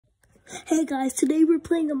Hey guys, today we're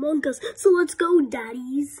playing Among Us, so let's go,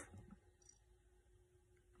 daddies.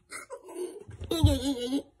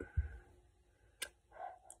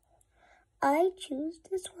 I choose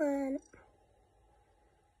this one.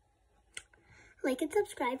 Like and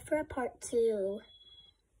subscribe for a part 2.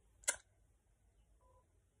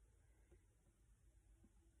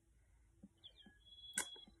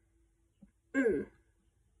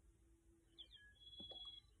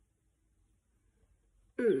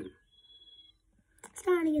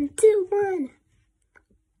 Starting in 2, 1,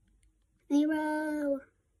 0.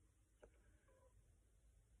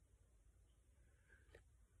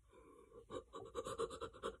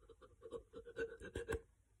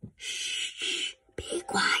 Shh, be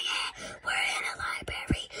quiet. We're in a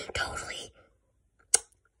library. Totally.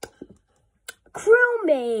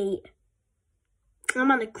 Crewmate. I'm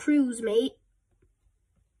on a cruise, mate.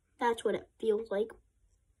 That's what it feels like.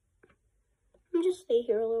 Let me just stay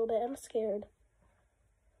here a little bit. I'm scared.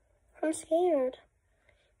 I'm scared.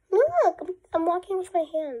 Look, I'm walking with my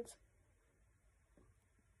hands.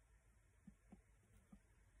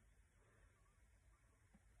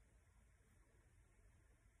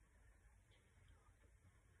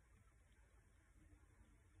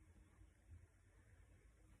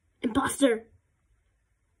 Imposter.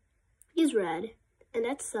 He's red, and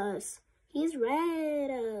that's sus. He's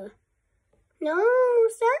red. No,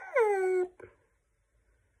 stop.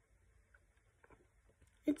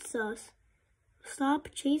 It's sus. Stop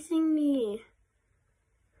chasing me.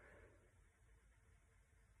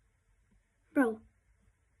 Bro.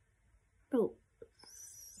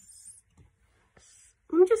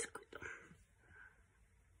 I'm just...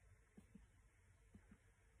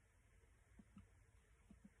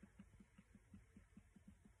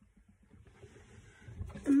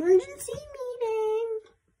 Emergency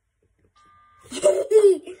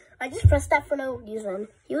meeting. I just pressed that for no reason.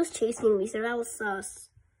 He was chasing me, so that was sus.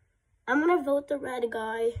 I'm gonna vote the red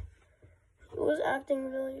guy. He was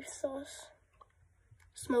acting really sus.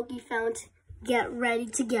 Smokey Fount, get ready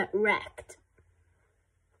to get wrecked.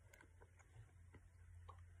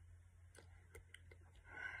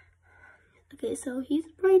 Okay, so he's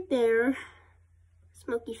right there.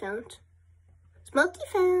 Smokey Fount. Smokey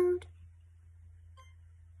Fount.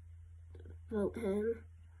 Vote him.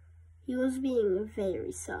 He was being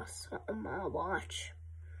very sus on my watch.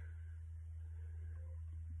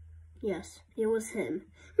 Yes, it was him.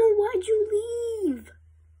 No, why'd you leave?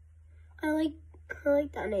 I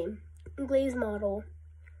like that name. Glaze Model.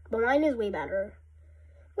 But mine is way better.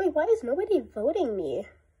 Wait, why is nobody voting me?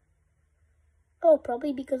 Oh,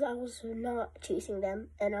 probably because I was not chasing them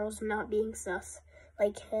and I was not being sus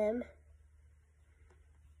like him.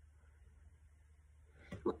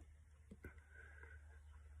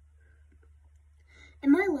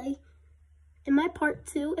 In my part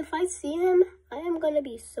 2, if I see him, I am gonna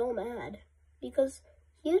be so mad because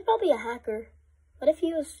he is probably a hacker. What if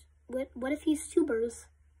he was? What if he's tubers?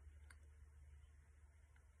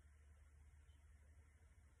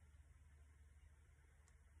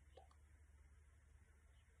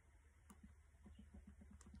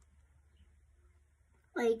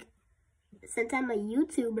 Like, since I'm a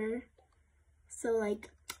YouTuber, so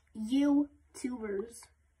like YouTubers,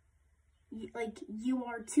 like you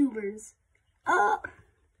are tubers.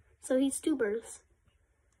 So he's tubers.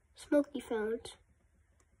 Smokey Fount.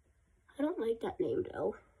 I don't like that name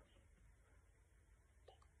though.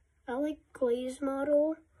 I like Glaze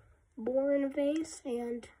Model, Born Vase,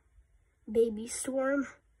 and Baby Storm.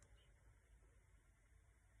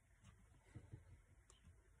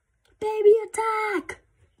 Baby attack!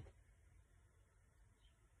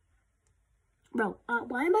 Bro,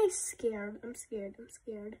 why am I scared? I'm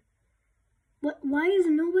scared. Why is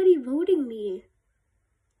nobody voting me?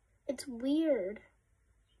 It's weird.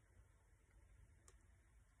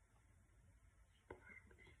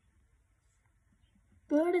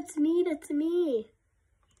 But it's me, that's me.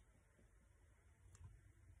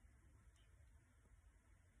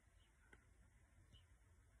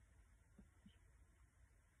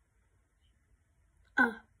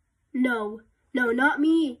 No, not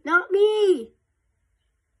me, not me.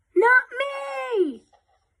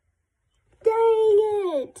 Dang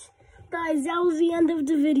it. Guys, that was the end of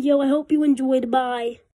the video. I hope you enjoyed. Bye.